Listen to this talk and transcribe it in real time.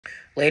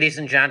Ladies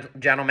and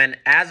gentlemen,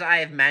 as I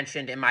have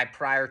mentioned in my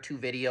prior two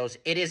videos,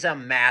 it is a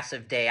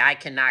massive day. I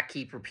cannot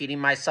keep repeating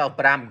myself,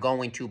 but I'm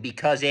going to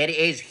because it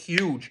is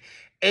huge.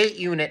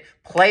 8-unit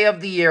play of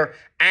the year,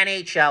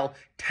 NHL,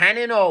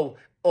 10-0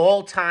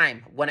 all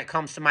time when it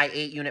comes to my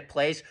 8-unit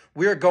plays.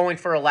 We're going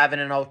for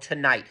 11-0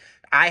 tonight.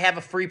 I have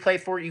a free play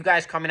for you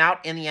guys coming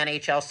out in the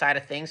NHL side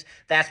of things.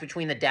 That's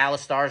between the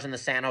Dallas Stars and the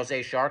San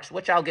Jose Sharks,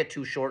 which I'll get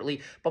to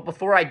shortly. But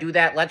before I do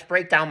that, let's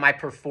break down my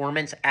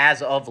performance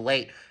as of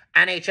late.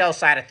 NHL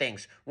side of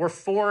things, we're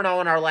 4-0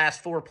 in our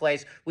last four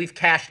plays. We've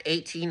cashed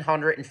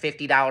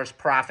 $1,850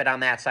 profit on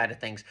that side of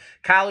things.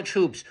 College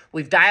hoops,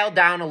 we've dialed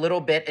down a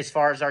little bit as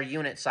far as our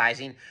unit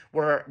sizing.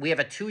 We have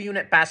a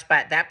 2-unit best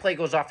bet. That play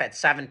goes off at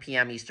 7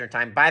 p.m. Eastern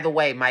time. By the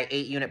way, my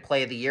 8-unit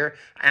play of the year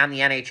on the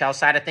NHL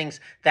side of things,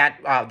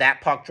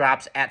 that puck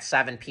drops at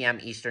 7 p.m.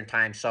 Eastern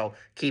time, so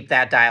keep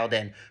that dialed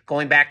in.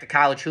 Going back to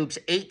college hoops,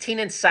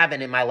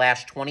 18-7 in my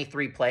last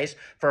 23 plays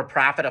for a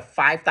profit of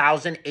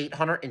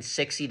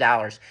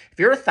 $5,860. If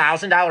you're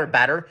 $1,000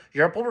 better,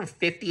 you're up over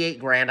 58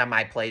 grand on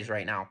my plays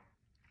right now.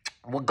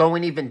 We're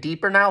going even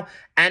deeper now.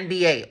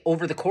 NBA,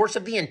 over the course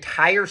of the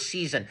entire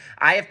season,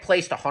 I have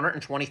placed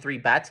 123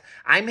 bets.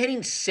 I'm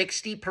hitting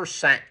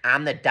 60%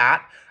 on the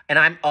dot, and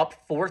I'm up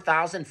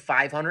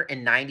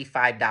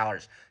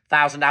 $4,595.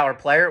 $1,000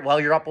 player,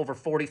 well, you're up over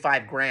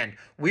 45 grand.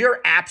 We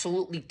are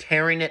absolutely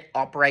tearing it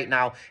up right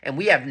now, and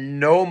we have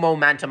no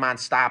momentum on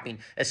stopping,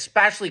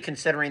 especially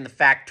considering the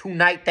fact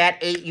tonight that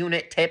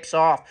 8-unit tips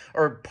off,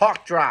 or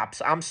puck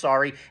drops, I'm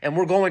sorry, and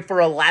we're going for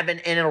 11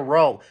 in a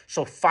row.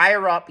 So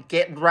fire up,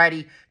 get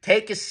ready,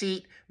 take a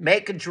seat,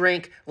 make a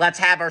drink. Let's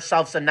have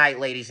ourselves a night,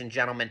 ladies and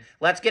gentlemen.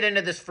 Let's get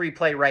into this free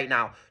play right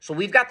now. So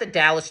we've got the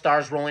Dallas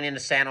Stars rolling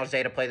into San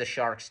Jose to play the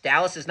Sharks.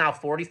 Dallas is now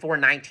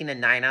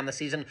 44-19-9 on the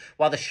season,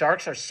 while the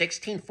Sharks are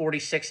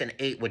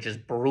 16-46-8, which is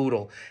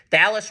brutal.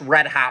 Dallas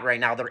red hot right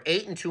now. They're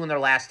 8-2 in their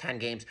last 10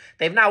 games.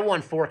 They've now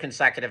won 4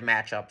 consecutive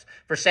matchups.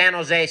 For San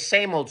Jose,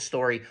 same old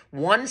story.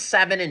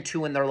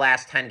 1-7-2 in their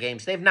last 10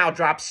 games. They've now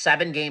dropped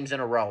 7 games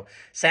in a row.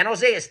 San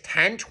Jose is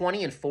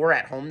 10-20-4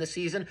 at home this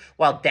season,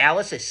 while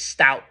Dallas is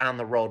stout on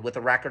the road with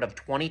a record of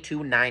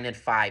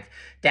 22-9-5.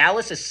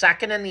 Dallas is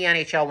second in the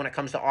NHL when it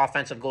comes to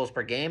offensive goals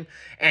per game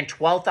and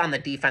 12th on the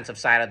defensive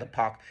side of the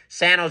puck.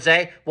 San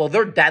Jose, well,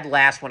 they're dead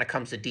last when it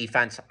comes to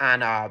defense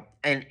on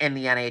in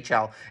the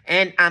NHL.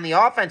 And on the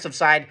offensive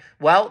side,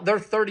 well, they're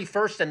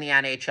 31st in the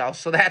NHL,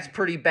 so that's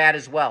pretty bad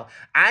as well.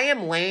 I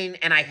am laying,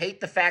 and I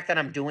hate the fact that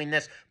I'm doing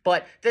this,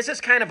 but this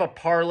is kind of a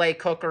parlay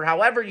cooker.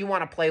 However you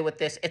want to play with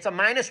this, it's a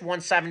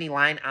 -170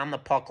 line on the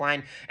puck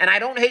line, and I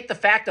don't hate the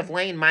fact of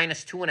laying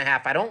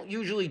 -2.5. I don't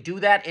usually do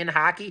that in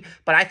hockey,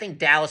 but I think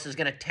Dallas is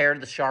going to tear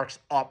the Sharks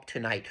up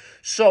tonight.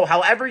 So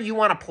however you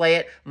want to play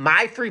it,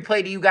 my free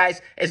play to you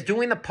guys is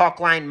doing the puck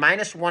line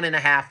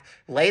 -1.5.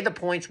 Lay the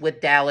points with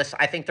Dallas.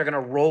 I think they're going to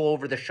roll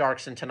over the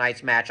Sharks in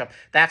tonight's matchup.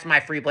 That's my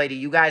free play to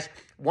you guys.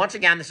 Once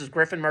again, this is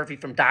Griffin Murphy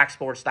from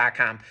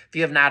DocSports.com. If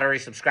you have not already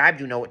subscribed,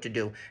 you know what to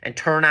do. And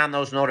turn on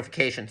those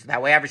notifications.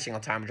 That way, every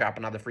single time we drop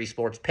another free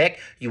sports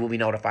pick, you will be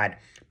notified.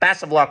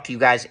 Best of luck to you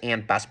guys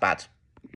and best bets.